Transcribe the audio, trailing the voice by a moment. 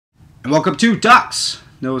And welcome to Ducks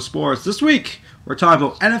No Sports. This week we're talking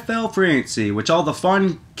about NFL free agency, which all the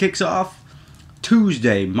fun kicks off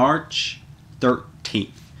Tuesday, March 13th.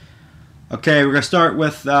 Okay, we're gonna start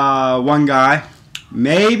with one guy.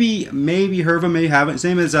 Maybe heard of him, maybe haven't. His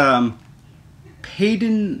name is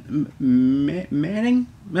Peyton Manning.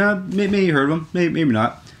 Maybe heard of him, maybe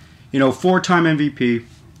not. You know, four-time MVP,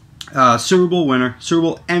 Super Bowl winner, Super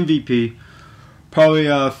Bowl MVP. Probably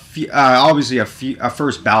obviously a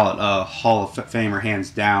first ballot Hall of Famer, hands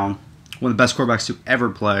down. One of the best quarterbacks to ever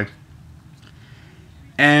play.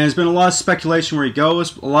 And there's been a lot of speculation where he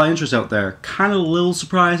goes, a lot of interest out there. Kind of a little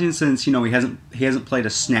surprising since, you know, he hasn't played a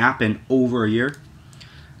snap in over a year.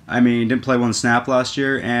 I mean, didn't play one snap last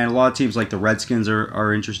year, and a lot of teams like the Redskins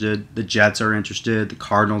are interested, the Jets are interested, the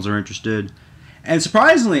Cardinals are interested. And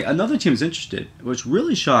surprisingly, another team's interested, which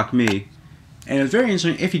really shocked me. And it's very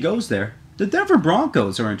interesting if he goes there. The Denver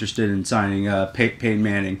Broncos are interested in signing Peyton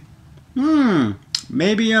Manning.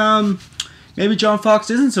 Maybe John Fox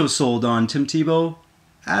isn't so sold on Tim Tebow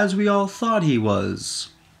as we all thought he was.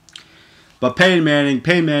 But Peyton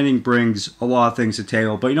Manning brings a lot of things to the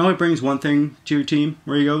table. But you know, he brings one thing to your team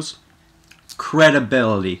where he goes?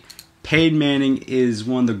 Credibility. Peyton Manning is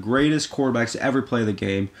one of the greatest quarterbacks to ever play the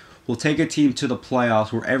game. Will take a team to the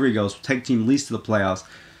playoffs wherever he goes. Will take a team at least to the playoffs.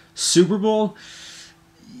 Super Bowl,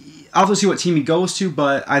 I'll have to see what team he goes to,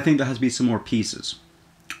 but I think there has to be some more pieces.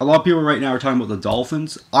 A lot of people right now are talking about the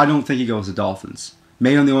Dolphins. I don't think he goes to Dolphins.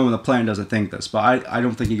 Maybe I'm the only one on the planet doesn't think this, but I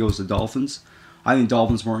don't think he goes to Dolphins. I think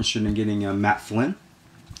Dolphins more interested in getting Matt Flynn.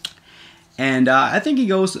 And I think he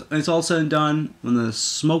goes, when it's all said and done, when the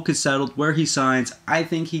smoke is settled, where he signs, I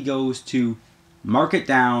think he goes to, mark it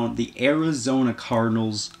down, the Arizona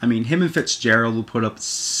Cardinals. I mean, him and Fitzgerald will put up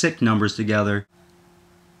sick numbers together.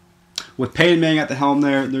 With Peyton Manning at the helm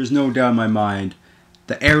there's no doubt in my mind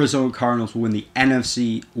the Arizona Cardinals will win the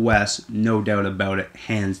NFC West, no doubt about it,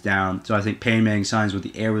 hands down. So I think Peyton Manning signs with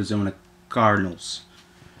the Arizona Cardinals.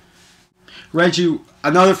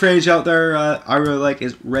 Another phrase out there I really like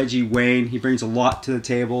is Reggie Wayne. He brings a lot to the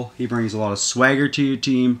table. He brings a lot of swagger to your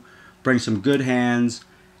team, brings some good hands,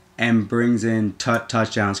 and brings in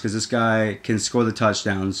touchdowns because this guy can score the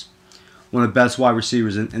touchdowns. One of the best wide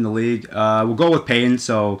receivers in the league. We'll go with Peyton,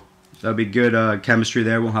 so that'll be good chemistry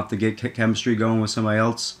there. We'll have to get chemistry going with somebody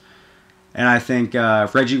else. And I think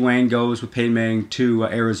if Reggie Wayne goes with Peyton Manning to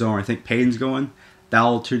Arizona, I think Peyton's going.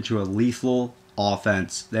 That'll turn to a lethal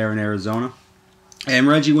offense there in Arizona. And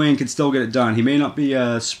Reggie Wayne can still get it done. He may not be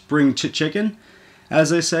a spring chicken, as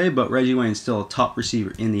they say, but Reggie Wayne's still a top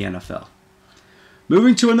receiver in the NFL.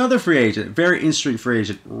 Moving to another free agent, very interesting free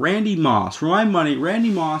agent, Randy Moss. For my money, Randy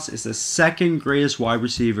Moss is the second greatest wide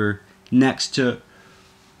receiver next to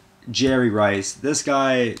Jerry Rice. This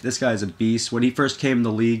guy is a beast. When he first came in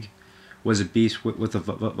the league, was a beast with the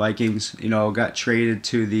Vikings. You know, got traded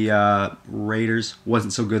to the Raiders.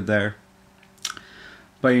 Wasn't so good there.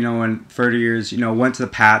 But you know, in 30 years, you know, went to the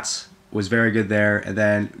Pats. Was very good there, and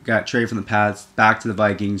then got traded from the Pats back to the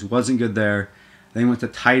Vikings. Wasn't good there. Then he went to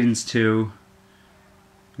Titans too.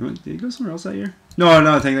 Did he go somewhere else that year? No,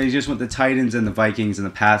 another thing. He just went to Titans and the Vikings and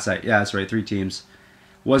the Pats. Yeah, that's right, 3 teams.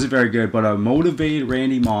 Wasn't very good, but a motivated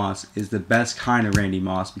Randy Moss is the best kind of Randy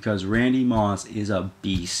Moss because Randy Moss is a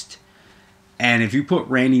beast. And if you put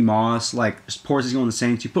Randy Moss, like Portis going to the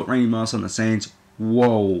Saints, you put Randy Moss on the Saints,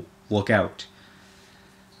 whoa, look out.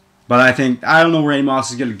 But I don't know where Randy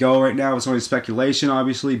Moss is going to go right now. It's only speculation,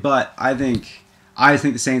 obviously, but I think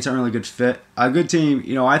the Saints are a really good fit. A good team,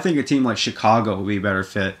 you know, I think a team like Chicago would be a better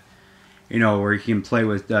fit, you know, where you can play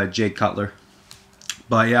with Jay Cutler.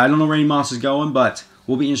 But yeah, I don't know where Randy Moss is going, but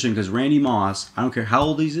will be interesting because Randy Moss, I don't care how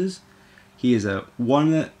old he is, he is a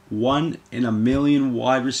one in a million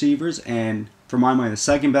wide receivers, and for my money, the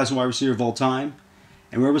second best wide receiver of all time.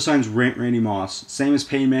 And whoever signs Randy Moss, same as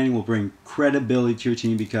Peyton Manning, will bring credibility to your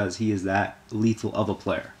team because he is that lethal of a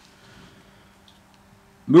player.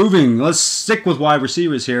 Let's stick with wide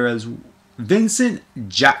receivers here as Vincent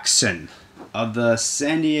Jackson of the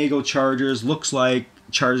San Diego Chargers. Looks like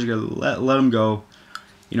Chargers are going to let him go.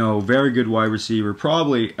 You know, very good wide receiver.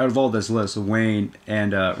 Probably, out of all this list of Wayne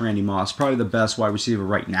and Randy Moss, probably the best wide receiver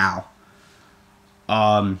right now.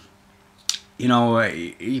 You know,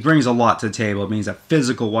 he brings a lot to the table. It means a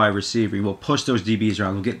physical wide receiver. He will push those DBs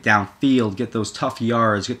around. He'll get downfield, get those tough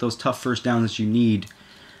yards, get those tough first downs that you need.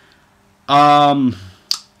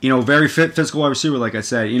 You know, very physical wide receiver, like I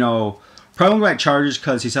said. You know, probably going back Chargers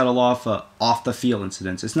because he's had a lot of off-the-field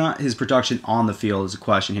incidents. It's not his production on the field is a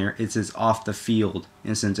question here. It's his off-the-field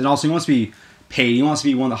incidents. And also, he wants to be paid. He wants to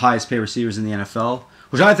be one of the highest paid receivers in the NFL,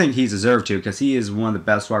 which I think he's deserved to because he is one of the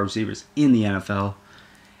best wide receivers in the NFL.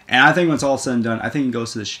 And I think when it's all said and done, I think he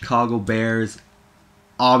goes to the Chicago Bears.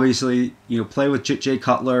 Obviously, play with Jay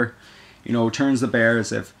Cutler, turns the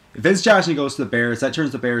Bears. If Vince Jackson goes to the Bears, that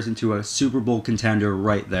turns the Bears into a Super Bowl contender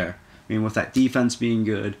right there. I mean, with that defense being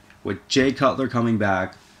good, with Jay Cutler coming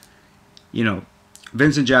back,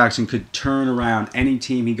 Vincent Jackson could turn around any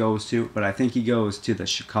team he goes to, but I think he goes to the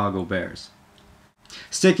Chicago Bears.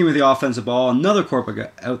 Sticking with the offensive ball, another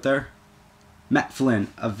quarterback out there, Matt Flynn,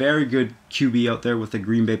 a very good QB out there with the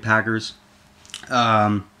Green Bay Packers.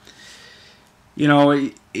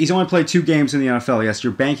 He's only played 2 games in the NFL. Yes,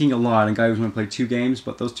 you're banking a lot on a guy who's only played 2 games,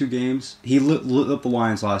 but those 2 games, he lit up the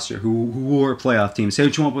Lions last year, who were a playoff team. Say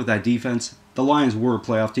what you want with that defense, the Lions were a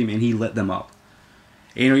playoff team, and he lit them up.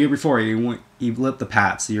 Year before, he lit the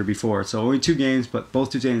Pats the year before. So only 2 games, but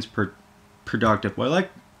both 2 games productive. What I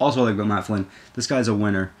also like about Matt Flynn, this guy's a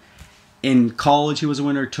winner. In college, he was a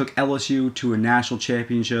winner, took LSU to a national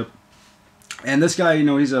championship. And this guy,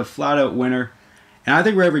 he's a flat-out winner. And I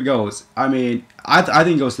think wherever he goes, I think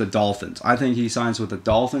he goes to the Dolphins. I think he signs with the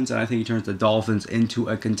Dolphins, and I think he turns the Dolphins into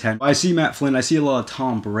a contender. I see Matt Flynn, I see a lot of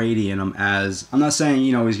Tom Brady in him as, I'm not saying,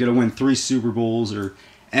 he's going to win 3 Super Bowls or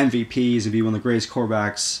MVPs and be one of the greatest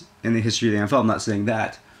quarterbacks in the history of the NFL. I'm not saying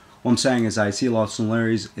that. What I'm saying is I see a lot of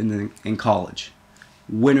similarities in college.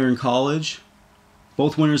 Winner in college,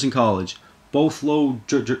 both winners in college, both low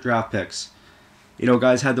draft picks.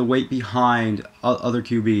 Guys had to wait behind other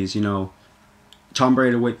QBs, Tom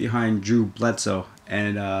Brady had to wait behind Drew Bledsoe,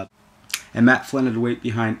 and Matt Flynn had to wait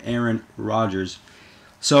behind Aaron Rodgers.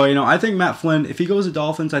 So, I think Matt Flynn, if he goes to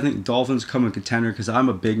Dolphins, I think Dolphins come a contender because I'm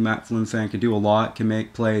a big Matt Flynn fan, can do a lot, can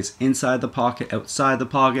make plays inside the pocket, outside the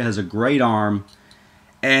pocket, has a great arm.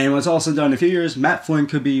 And when it's all said and done in a few years, Matt Flynn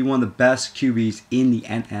could be one of the best QBs in the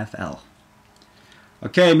NFL.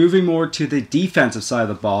 Okay, moving more to the defensive side of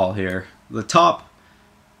the ball here. The top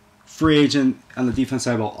free agent on the defense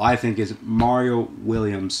side of the ball, I think, is Mario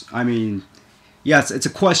Williams. I mean, yes, it's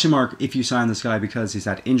a question mark if you sign this guy because he's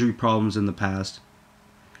had injury problems in the past.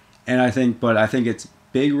 And I think it's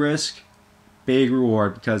big risk, big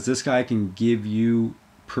reward because this guy can give you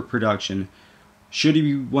production. Should he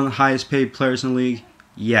be one of the highest paid players in the league?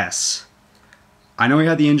 Yes. I know he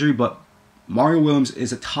had the injury, but Mario Williams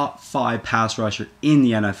is a top 5 pass rusher in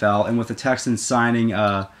the NFL. And with the Texans signing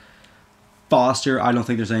Foster, I don't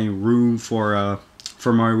think there's any room for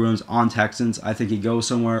Mario Williams on Texans. I think he goes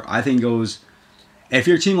somewhere. I think he goes, if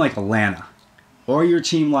you're a team like Atlanta, or your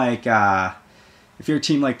team like if you're a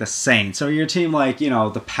team like the Saints, or you're a team like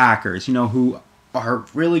the Packers, who are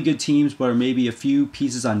really good teams, but are maybe a few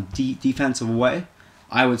pieces on defensive away,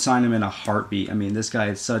 I would sign him in a heartbeat. I mean, this guy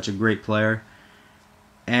is such a great player.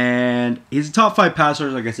 And he's a top 5 pass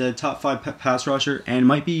rusher, like I said, top 5 pass rusher, and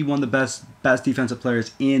might be one of the best defensive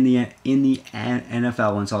players in the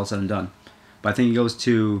NFL when it's all said and done. But I think he goes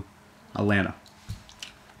to Atlanta.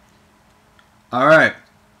 All right,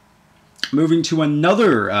 moving to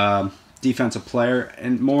another defensive player,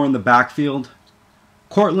 and more in the backfield.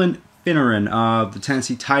 Cortland Finneran of the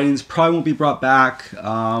Tennessee Titans probably won't be brought back.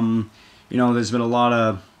 There's been a lot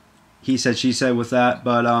of he said, she said with that,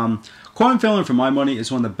 but Cortland Finneran, for my money,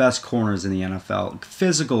 is one of the best corners in the NFL.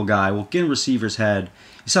 Physical guy, will get in receiver's head.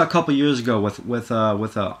 You saw a couple years ago with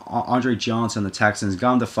Andre Johnson, the Texans,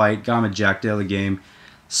 got him to fight, got him ejected out of the game.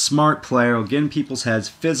 Smart player, will get in people's heads,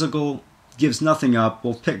 physical, gives nothing up,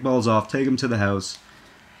 will pick balls off, take them to the house.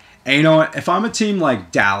 And you know what? If I'm a team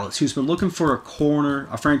like Dallas, who's been looking for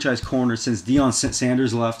a franchise corner since Deion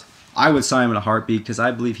Sanders left, I would sign him in a heartbeat because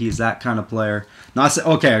I believe he's that kind of player.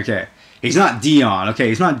 Okay. He's not Deion. Okay,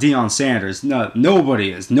 he's not Deion Sanders. No,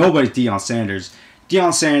 nobody is. Nobody's Deion Sanders.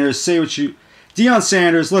 Deion Sanders, Deion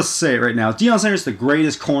Sanders, let's say it right now. Deion Sanders is the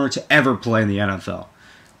greatest corner to ever play in the NFL.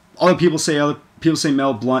 Other people say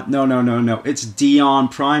Mel Blount. No. It's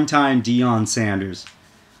primetime Deion Sanders.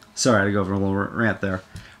 Sorry, I had to go over a little rant there.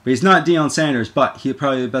 But he's not Deion Sanders, but he's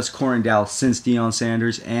probably the best corner in Dallas since Deion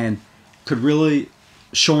Sanders, and could really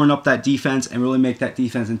shorten up that defense and really make that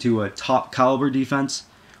defense into a top caliber defense,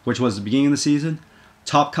 which was the beginning of the season.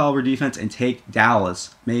 Top caliber defense, and take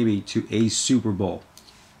Dallas maybe to a Super Bowl.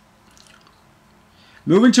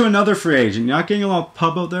 Moving to another free agent. You're not getting a lot of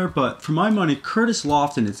pub out there, but for my money, Curtis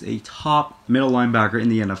Lofton is a top middle linebacker in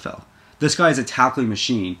the NFL. This guy is a tackling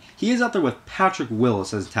machine. He is out there with Patrick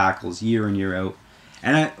Willis as tackles year in, year out.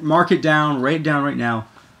 And I write it down right now.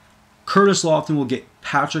 Curtis Lofton will get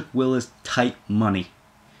Patrick Willis type money.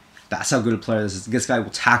 That's how good a player this is. This guy will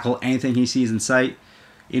tackle anything he sees in sight.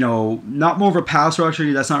 Not more of a pass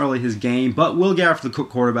rusher. That's not really his game. But will get after the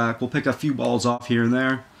quarterback. Will pick a few balls off here and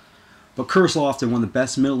there. But Curtis Lofton, one of the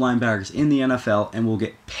best middle linebackers in the NFL, and will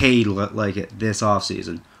get paid like it this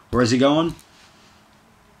offseason. Where is he going?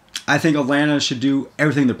 I think Atlanta should do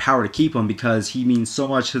everything in their power to keep him because he means so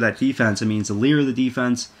much to that defense. It means the leader of the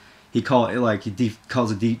defense. He calls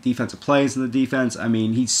the defensive plays in the defense. I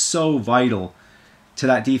mean, he's so vital to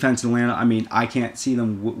that defense in Atlanta. I mean, I can't see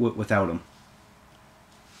them without him.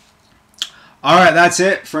 All right, that's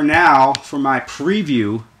it for now for my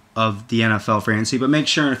preview of the NFL free agency. But make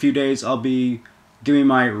sure in a few days I'll be giving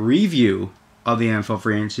my review of the NFL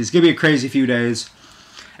free agency. It's going to be a crazy few days.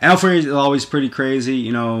 NFL free agency is always pretty crazy.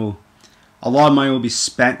 You know, a lot of money will be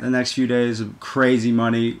spent the next few days. Crazy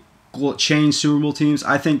money. Will it change Super Bowl teams?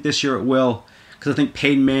 I think this year it will. Because I think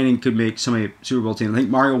Peyton Manning could make somebody a Super Bowl team. I think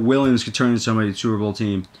Mario Williams could turn into somebody a Super Bowl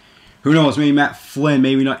team. Who knows? Maybe Matt Flynn.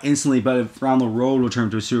 Maybe not instantly, but around the road will turn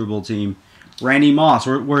to a Super Bowl team. Randy Moss.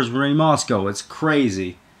 Where's Randy Moss go? It's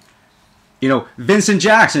crazy. You know, Vincent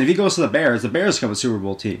Jackson. If he goes to the Bears become a Super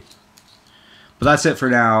Bowl team. But that's it for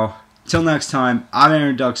now. Till next time, I'm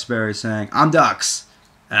Aaron Duxbury saying, I'm Dux,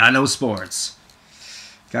 and I know sports.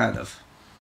 Kind of.